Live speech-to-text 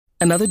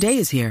Another day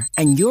is here,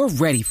 and you're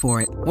ready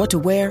for it. What to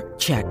wear?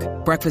 Check.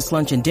 Breakfast,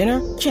 lunch, and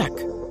dinner? Check.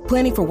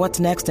 Planning for what's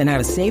next and how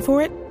to save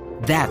for it?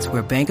 That's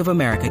where Bank of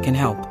America can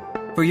help.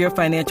 For your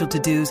financial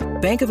to-dos,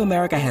 Bank of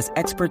America has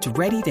experts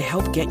ready to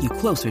help get you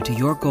closer to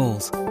your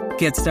goals.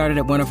 Get started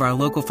at one of our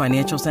local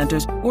financial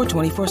centers or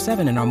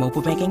 24/7 in our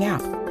mobile banking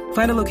app.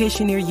 Find a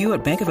location near you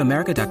at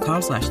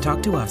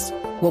bankofamerica.com/talktous.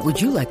 What would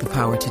you like the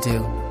power to do?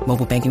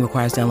 Mobile banking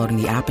requires downloading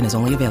the app and is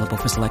only available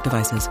for select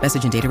devices.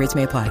 Message and data rates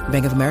may apply.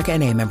 Bank of America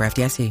N.A., member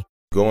FDIC.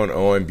 Going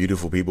on,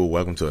 beautiful people.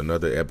 Welcome to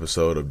another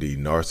episode of the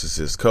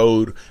Narcissist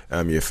Code.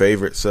 I'm your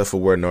favorite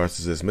self-aware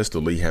narcissist,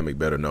 Mr. Lee Hammock,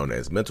 better known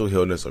as Mental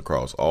Illness,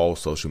 across all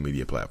social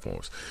media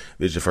platforms. If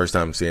this is your first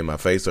time seeing my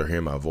face or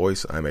hearing my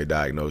voice, I'm a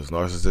diagnosed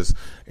narcissist,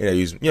 and I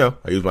use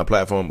my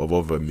platform of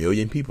over 1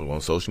 million people on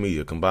social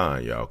media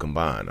combined, y'all,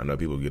 combined. I know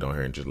people get on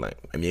here and just like,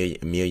 a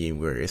million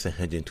words. It's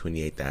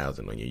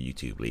 128,000 on your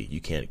YouTube, Lee. You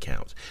can't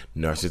count.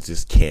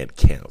 Narcissists can't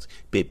count.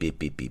 Beep, beep,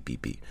 beep, beep,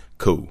 beep, beep.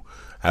 Cool.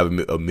 I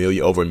have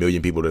over 1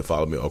 million people that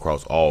follow me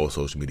across all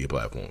social media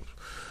platforms.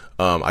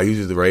 I use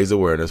it to raise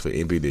awareness for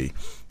NPD,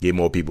 get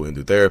more people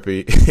into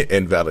therapy,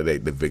 and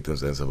validate the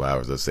victims and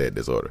survivors of said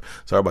disorder.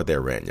 Sorry about that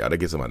rant, y'all. That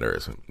gets on my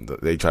nerves.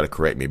 They try to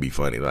correct me, be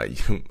funny. Like,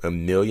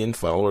 1 million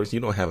followers? You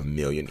don't have 1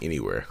 million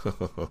anywhere.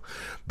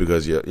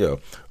 Because, a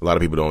lot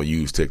of people don't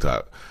use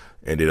TikTok,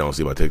 and they don't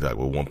see my TikTok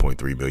with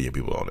 1.3 million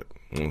people on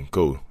it.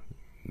 Cool.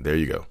 There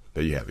you go.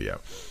 There you have it,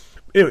 y'all.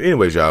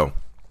 Anyways, y'all.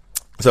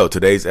 So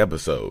today's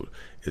episode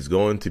is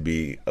going to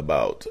be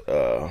about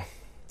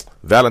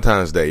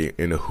Valentine's Day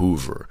in the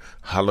Hoover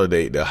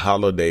holiday, the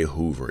holiday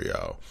Hoover,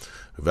 y'all.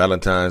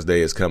 Valentine's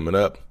Day is coming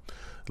up.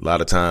 A lot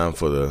of time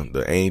for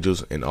the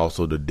angels and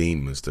also the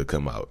demons to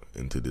come out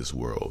into this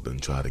world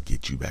and try to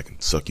get you back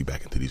and suck you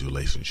back into these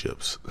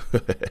relationships.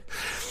 But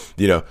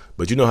you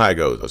know how it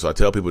goes. So I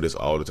tell people this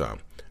all the time.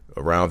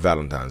 Around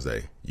Valentine's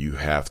Day, you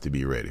have to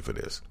be ready for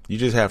this. You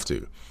just have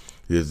to.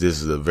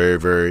 This is a very,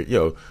 very,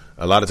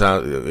 a lot of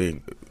times,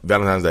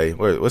 Valentine's Day,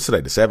 what's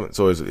today, the 7th?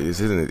 So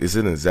it's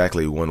in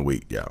exactly 1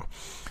 week, y'all.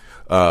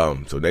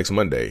 So next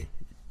Monday,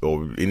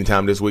 or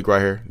anytime this week right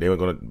here, a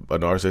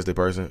narcissistic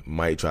person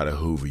might try to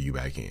hoover you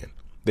back in.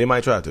 They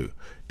might try to.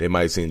 They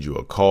might send you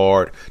a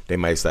card. They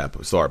might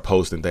start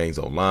posting things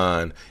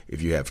online.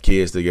 If you have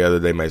kids together,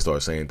 they might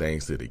start saying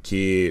things to the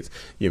kids.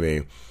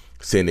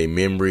 Sending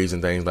memories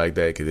and things like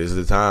that, because this is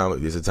the time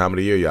of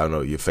the year, y'all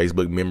know your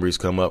Facebook memories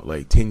come up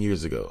like 10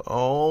 years ago.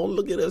 Oh,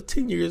 look at us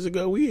 10 years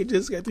ago. We had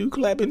just got through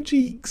clapping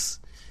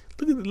cheeks.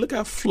 Look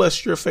how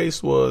flushed your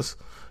face was.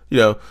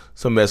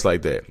 Some mess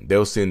like that.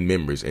 They'll send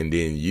memories, and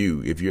then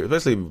if you're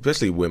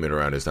especially women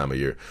around this time of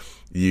year,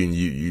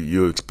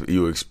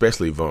 you're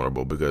especially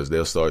vulnerable because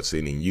they'll start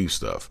sending you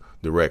stuff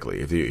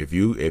directly.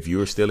 If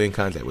you're still in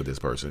contact with this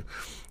person,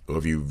 or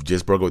if you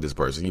just broke up with this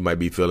person, you might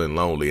be feeling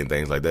lonely and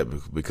things like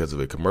that because of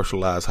a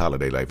commercialized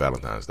holiday like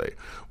Valentine's Day,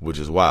 which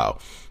is wild.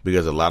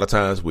 Because a lot of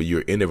times when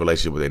you're in a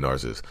relationship with a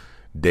narcissist,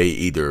 they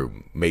either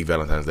make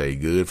Valentine's Day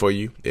good for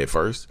you at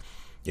first,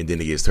 and then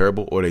it gets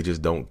terrible, or they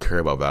just don't care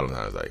about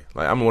Valentine's Day.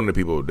 Like, I'm one of the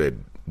people that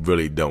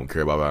really don't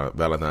care about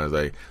Valentine's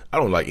Day. I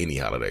don't like any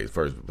holidays,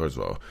 first of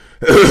all.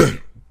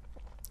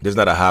 There's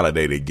not a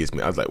holiday that gets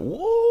me. I was like,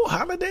 whoa,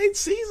 holiday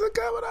season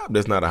coming up.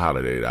 There's not a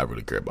holiday that I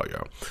really care about,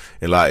 y'all.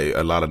 And like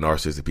a lot of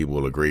narcissistic people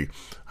will agree.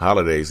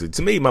 Holidays,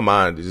 to me, my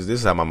mind, this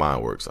is how my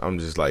mind works. I'm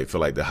just like,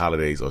 feel like the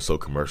holidays are so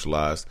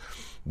commercialized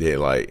that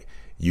like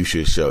you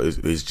should show,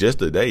 it's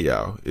just a day,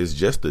 y'all. It's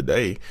just a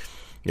day.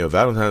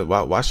 Valentine's,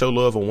 why show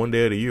love on one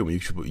day of the year when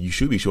you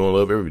should be showing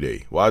love every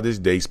day? Why is this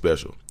day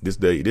special? This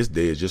day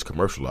is just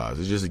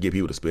commercialized. It's just to get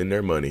people to spend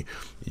their money.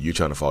 You're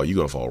going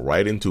to fall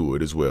right into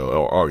it as well,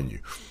 or aren't you?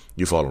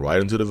 You're falling right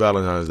into the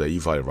Valentine's Day.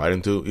 You fall right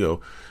into,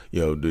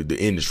 the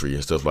industry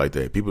and stuff like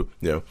that. People,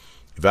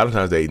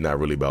 Valentine's Day is not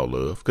really about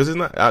love. Because it's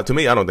not, to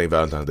me, I don't think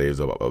Valentine's Day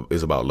is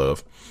about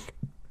love.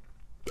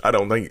 I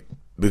don't think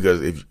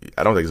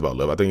it's about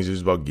love. I think it's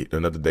just about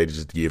another day to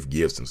just give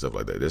gifts and stuff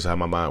like that. That's how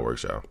my mind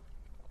works, y'all.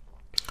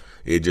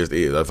 It just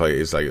is.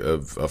 It's like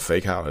a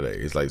fake holiday.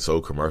 It's like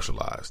so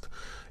commercialized,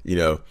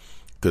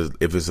 because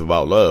if it's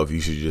about love,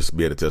 you should just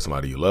be able to tell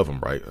somebody you love them,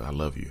 right? I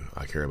love you.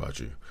 I care about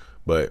you.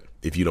 But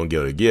if you don't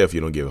get a gift,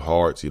 you don't get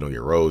hearts, you don't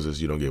get roses,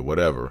 you don't get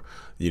whatever,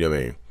 you know what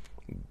I mean?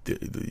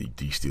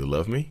 Do you still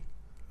love me?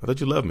 I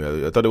thought you loved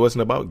me. I thought it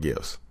wasn't about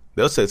gifts.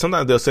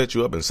 Sometimes they'll set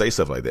you up and say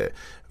stuff like that.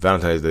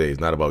 Valentine's Day is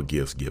not about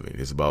gifts giving.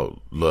 It's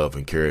about love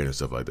and caring and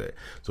stuff like that.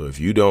 So if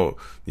you don't,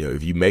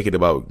 if you make it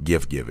about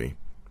gift giving,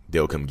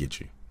 they'll come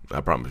get you.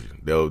 I promise you.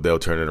 They'll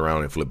turn it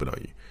around and flip it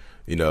on you.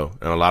 And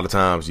a lot of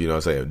times,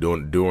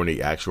 during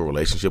the actual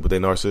relationship with a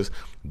narcissist,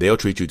 they'll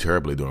treat you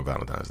terribly during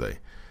Valentine's Day.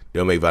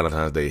 They'll make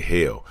Valentine's Day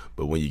hell.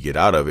 But when you get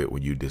out of it,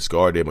 when you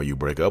discard them or you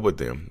break up with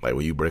them, like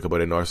when you break up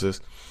with a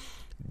narcissist,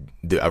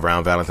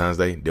 around Valentine's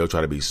Day, they'll try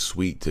to be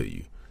sweet to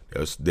you.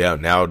 They'll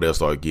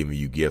start giving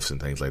you gifts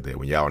and things like that.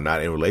 When y'all are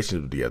not in a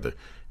relationship together,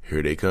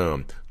 here they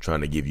come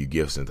trying to give you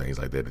gifts and things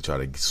like that to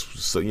try to,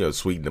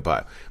 sweeten the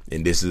pot.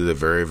 And this is a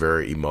very,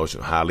 very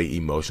highly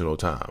emotional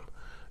time.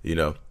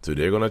 So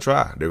they're going to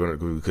try.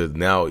 Because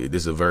now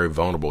this is a very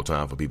vulnerable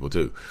time for people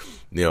too.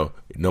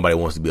 Nobody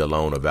wants to be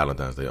alone on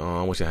Valentine's Day.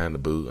 Oh, I wish I had a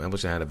boo. I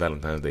wish I had a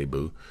Valentine's Day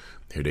boo.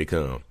 Here they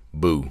come.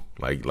 Boo.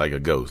 Like a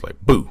ghost. Like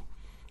boo.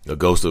 A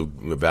ghost of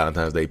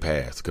Valentine's Day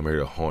past. Come here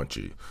to haunt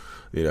you.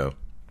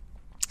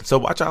 So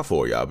watch out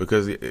for y'all,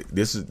 because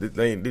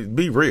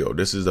be real.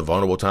 This is a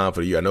vulnerable time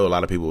for you. I know a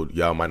lot of people,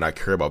 y'all might not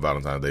care about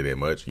Valentine's Day that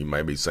much. You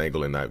might be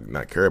single and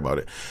not care about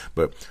it,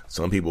 but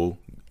some people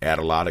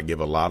give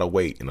a lot of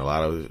weight and a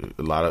lot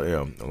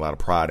of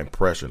pride and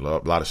pressure, a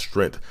lot of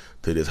strength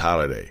to this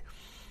holiday,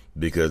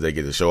 because they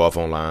get to show off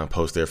online,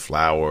 post their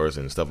flowers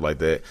and stuff like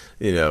that.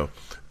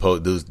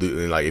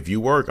 Like if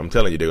you work, I'm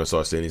telling you, they're gonna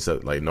start sending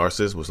stuff. Like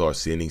narcissists will start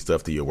sending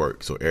stuff to your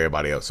work, so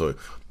everybody else. So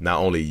not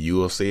only you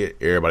will see it,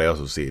 everybody else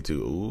will see it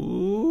too.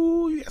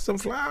 Ooh, you got some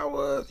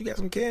flowers, you got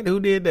some candy. Who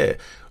did that?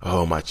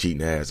 Oh, my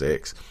cheating ass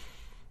ex.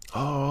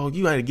 Oh,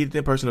 you had to give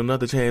that person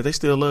another chance. They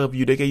still love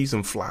you. They gave you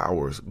some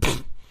flowers.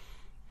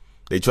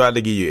 They tried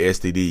to give you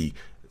STD,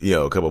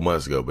 a couple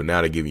months ago, but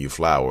now they're giving you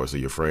flowers, so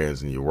your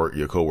friends and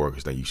your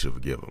coworkers think you should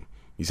forgive them.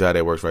 You see how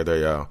that works right there,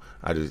 y'all?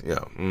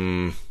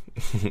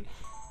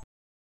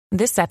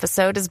 This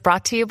episode is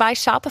brought to you by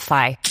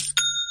Shopify.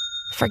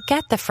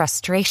 Forget the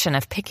frustration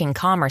of picking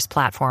commerce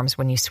platforms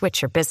when you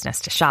switch your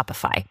business to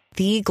Shopify,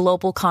 the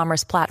global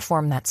commerce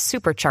platform that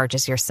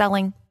supercharges your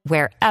selling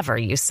wherever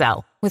you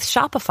sell. With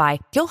Shopify,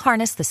 you'll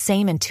harness the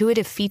same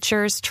intuitive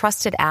features,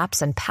 trusted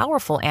apps, and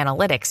powerful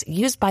analytics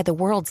used by the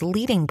world's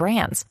leading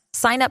brands.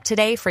 Sign up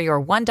today for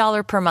your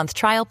 $1 per month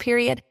trial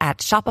period at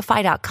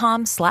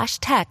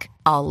shopify.com/tech,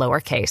 all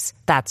lowercase.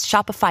 That's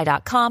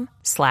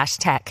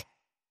shopify.com/tech.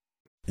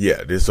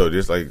 Yeah, this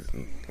like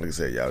I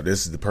said, y'all,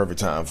 this is the perfect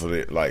time for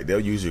it. Like, they'll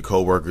use your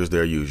coworkers,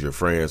 they'll use your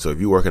friends. So if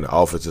you work in the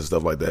office and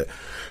stuff like that,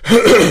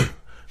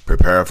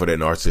 prepare for that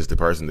narcissistic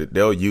person.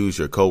 They'll use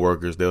your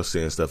coworkers, they'll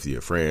send stuff to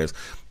your friends,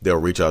 they'll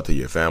reach out to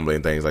your family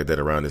and things like that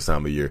around this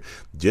time of year.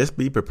 Just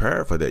be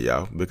prepared for that,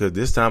 y'all, because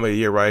this time of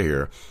year right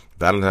here,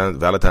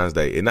 Valentine's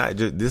Day,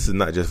 this is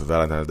not just for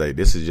Valentine's Day.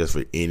 This is just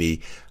for any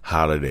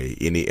holiday,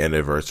 any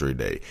anniversary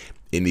day,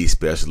 any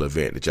special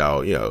event that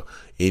y'all,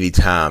 any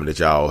time that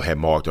y'all had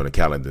marked on the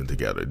calendar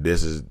together.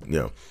 This is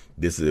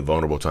a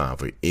vulnerable time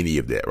for any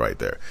of that right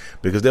there,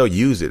 because they'll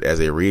use it as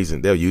a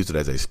reason. They'll use it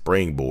as a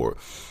springboard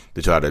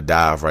to try to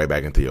dive right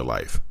back into your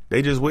life.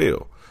 They just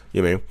will,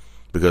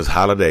 because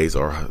holidays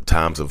are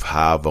times of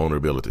high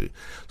vulnerability.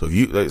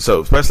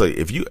 So especially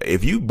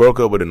if you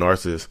broke up with a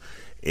narcissist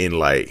in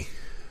like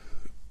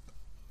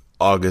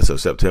August or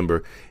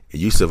September,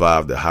 and you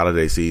survived the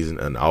holiday season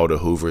and all the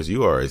Hoovers,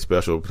 you are a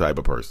special type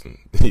of person.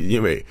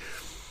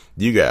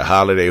 You got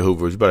holiday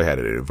Hoovers. You probably had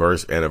an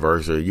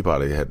anniversary. You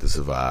probably had to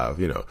survive,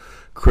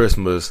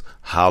 Christmas,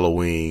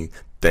 Halloween,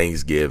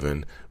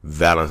 Thanksgiving,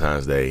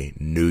 Valentine's Day,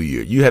 New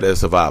Year. You had to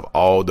survive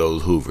all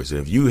those Hoovers. And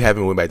if you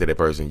haven't went back to that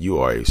person, you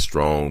are a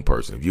strong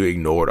person. If you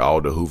ignored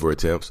all the Hoover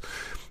attempts,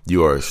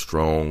 you are a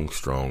strong,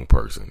 strong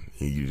person.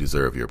 And you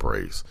deserve your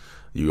praise.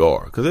 You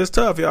are, because it's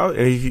tough, y'all.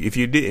 And if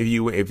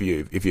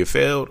you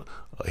failed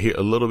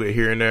a little bit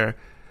here and there,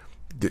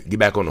 get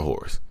back on the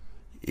horse.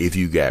 If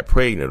you got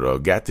pregnant or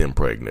got them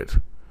pregnant,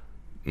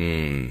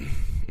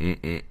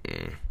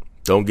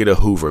 don't get a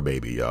Hoover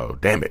baby, y'all.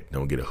 Damn it,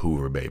 don't get a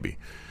Hoover baby.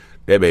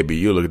 That baby,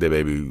 you look at that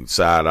baby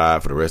side eye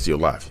for the rest of your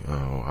life.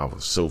 Oh, I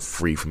was so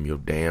free from your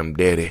damn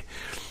daddy.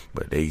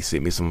 But they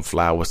sent me some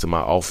flowers to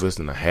my office,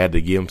 and I had to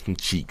give them some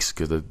cheeks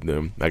because I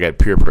got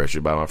peer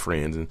pressure by my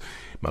friends and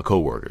my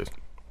coworkers.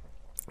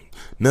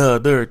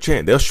 Another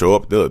chance. They'll show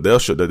up. They'll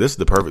show. This is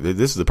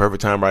the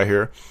perfect time right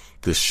here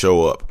to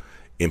show up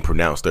and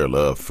pronounce their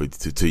love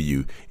to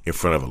you in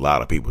front of a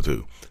lot of people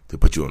too, to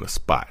put you on the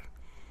spot.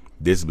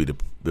 This would be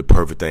the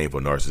perfect thing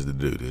for narcissists to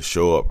do, to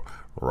show up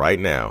right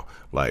now,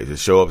 like to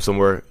show up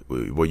somewhere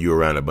where you're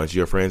around a bunch of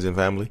your friends and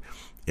family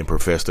and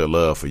profess their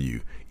love for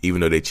you,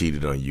 even though they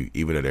cheated on you,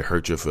 even though they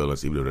hurt your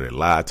feelings, even though they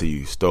lied to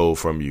you, stole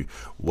from you,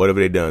 whatever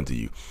they done to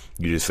you.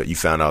 You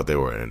found out they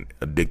were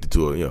addicted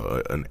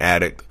to an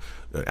addict,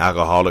 an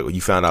alcoholic.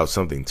 You found out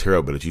something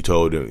terrible that you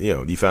told them.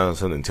 You found out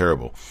something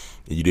terrible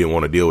and you didn't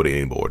want to deal with it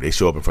anymore. They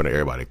show up in front of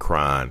everybody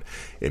crying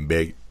and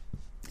beg,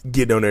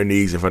 getting on their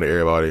knees in front of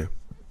everybody.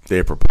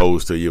 They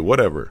propose to you,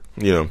 whatever.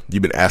 You've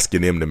been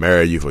asking them to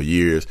marry you for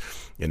years,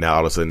 and now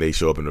all of a sudden they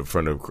show up in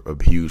front of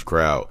a huge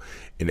crowd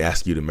and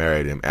ask you to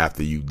marry them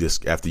after you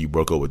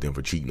broke up with them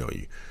for cheating on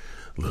you.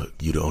 Look,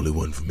 you're the only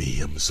one for me.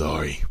 I'm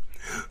sorry.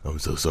 I'm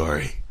so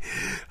sorry.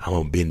 I'm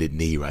on bended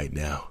knee right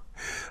now.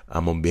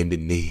 I'm on bended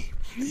knee.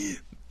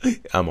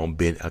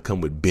 I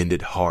come with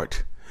bended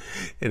heart,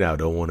 and I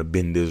don't want to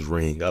bend this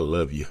ring. I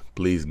love you.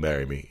 Please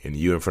marry me. And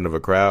you in front of a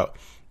crowd,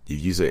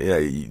 if you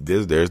say,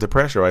 there's the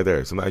pressure right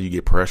there. Sometimes you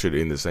get pressured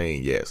into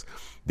saying yes.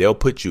 They'll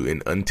put you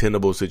in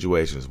untenable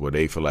situations where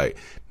they feel like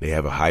they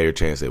have a higher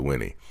chance at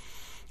winning.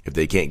 If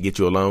they can't get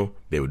you alone,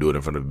 they would do it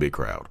in front of a big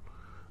crowd.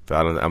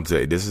 I'm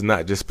saying this is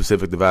not just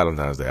specific to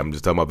Valentine's Day. I'm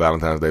just talking about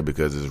Valentine's Day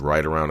because it's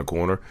right around the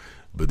corner.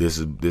 But this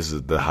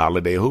is the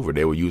holiday Hoover.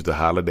 They will use the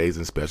holidays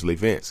and special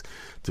events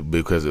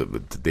because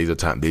these are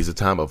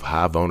time of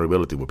high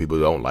vulnerability where people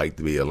don't like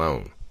to be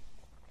alone.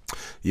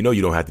 You know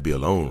you don't have to be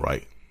alone,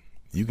 right?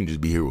 You can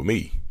just be here with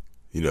me.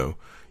 You know,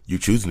 you're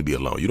choosing to be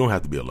alone. You don't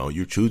have to be alone.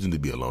 You're choosing to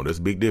be alone. There's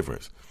a big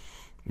difference.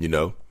 You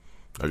know,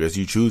 I guess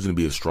you're choosing to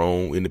be a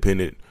strong,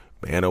 independent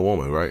man or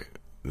woman, right?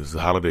 This is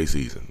the holiday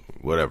season,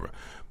 whatever.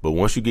 But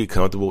once you get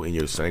comfortable in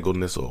your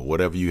singleness or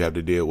whatever you have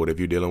to deal, whatever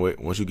you're dealing with,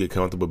 once you get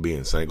comfortable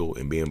being single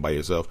and being by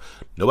yourself,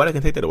 nobody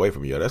can take that away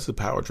from you. That's a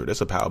power trip.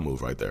 That's a power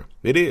move right there.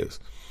 It is.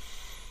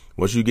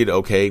 Once you get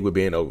okay with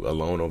being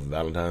alone on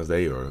Valentine's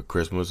Day or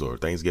Christmas or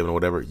Thanksgiving or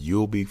whatever,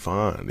 you'll be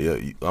fine. Yeah,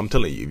 I'm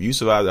telling you, if you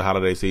survive the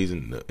holiday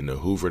season and the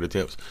Hoover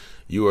attempts,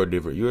 you are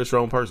different. You're a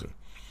strong person.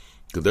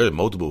 Because there's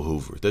multiple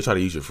Hoovers. They try to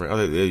use your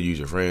friends. They'll use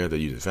your friends. They'll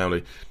use your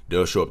family.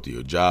 They'll show up to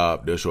your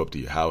job. They'll show up to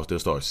your house. They'll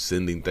start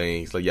sending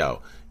things. Like,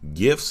 y'all,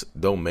 gifts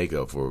don't make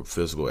up for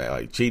physical,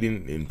 like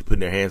cheating and putting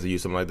their hands on you,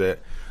 something like that.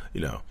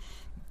 You know,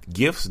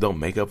 gifts don't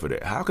make up for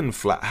that.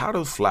 How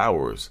does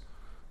flowers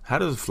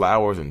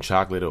and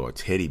chocolate or a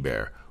teddy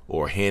bear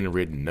or a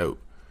handwritten note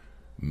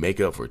make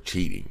up for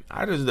cheating?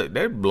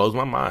 That blows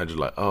my mind. Just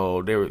like,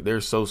 oh, they're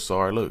so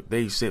sorry. Look,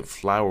 they sent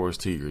flowers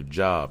to your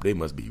job. They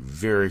must be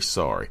very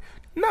sorry.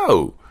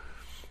 No,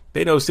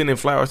 they know sending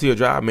flowers to your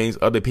job means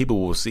other people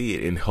will see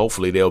it and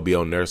hopefully they'll be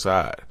on their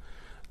side.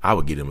 I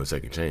would give them a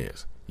second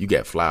chance. You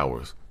got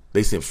flowers.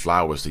 They send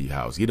flowers to your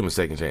house. Give them a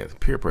second chance.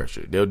 Peer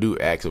pressure. They'll do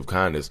acts of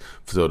kindness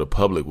so the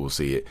public will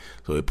see it.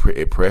 So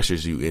it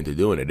pressures you into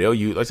doing it. They'll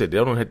use, like I said, they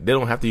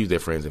don't have to use their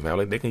friends and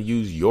family. They can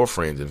use your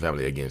friends and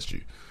family against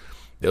you.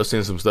 They'll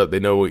send some stuff.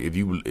 They know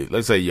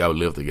let's say y'all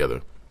live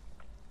together.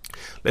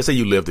 Let's say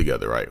you live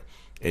together, right?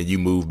 And you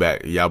move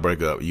back, y'all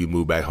break up, you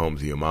move back home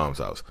to your mom's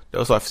house.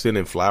 They'll start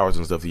sending flowers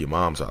and stuff to your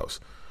mom's house.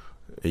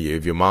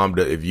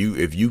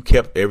 If you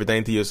kept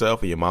everything to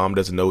yourself and your mom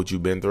doesn't know what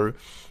you've been through,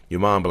 your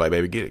mom be like,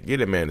 baby, get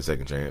that man a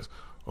second chance.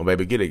 Or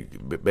baby, they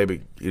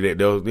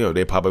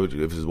pop up, if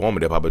it's a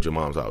woman, they pop up at your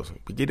mom's house.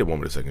 Get that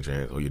woman a second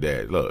chance. Or your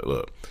dad,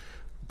 look,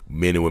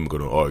 men and women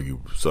gonna argue,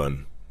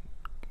 son,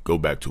 go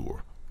back to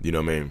her. You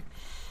know what I mean?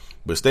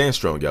 But stand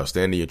strong, y'all.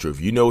 Stand in your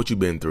truth. You know what you've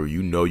been through.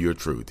 You know your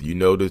truth. You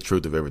know the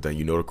truth of everything.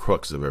 You know the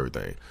crux of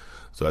everything.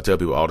 So I tell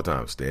people all the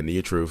time, stand in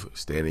your truth.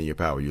 Stand in your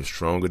power. You're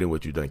stronger than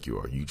what you think you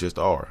are. You just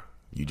are.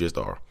 You just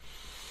are.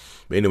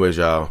 But anyways,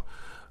 y'all,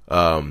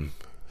 my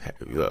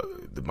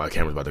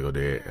camera's about to go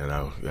dead. And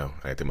I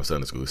had to take my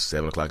son to school. It's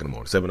 7 o'clock in the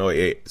morning.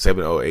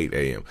 7:08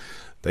 a.m.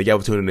 Thank y'all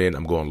for tuning in.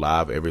 I'm going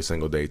live every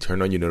single day.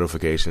 Turn on your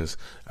notifications.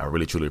 I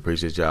really, truly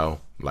appreciate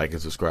y'all. Like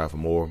and subscribe for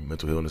more.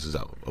 Mental Illness is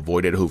out.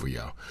 Avoid that Hoover,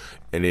 y'all.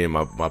 And then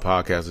my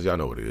podcasters, y'all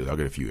know what it is. I'll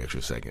get a few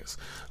extra seconds.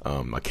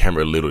 My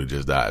camera literally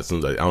just died. As soon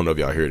as I don't know if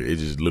y'all heard it. It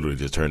just literally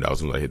just turned out as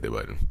soon as I hit that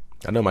button.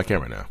 I know my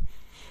camera now.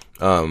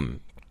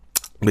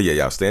 But yeah,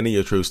 y'all, stand in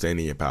your truth, stand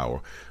in your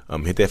power.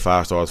 Hit that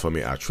 5 stars for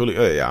me.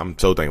 I'm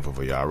so thankful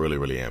for y'all. I really,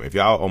 really am. If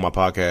y'all on my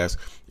podcast,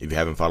 if you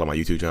haven't followed my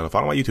YouTube channel,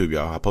 follow my YouTube,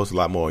 y'all. I post a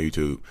lot more on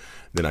YouTube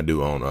than I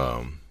do on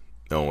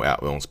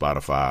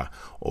Spotify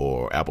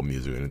or Apple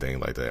Music or anything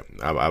like that.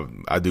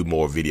 I do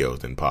more videos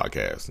than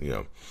podcasts, you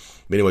know.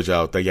 But anyway,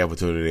 y'all, thank y'all for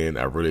tuning in.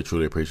 I really,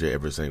 truly appreciate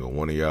every single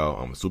one of y'all.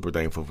 I'm super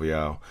thankful for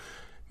y'all.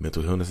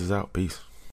 Mental Illness is out. Peace.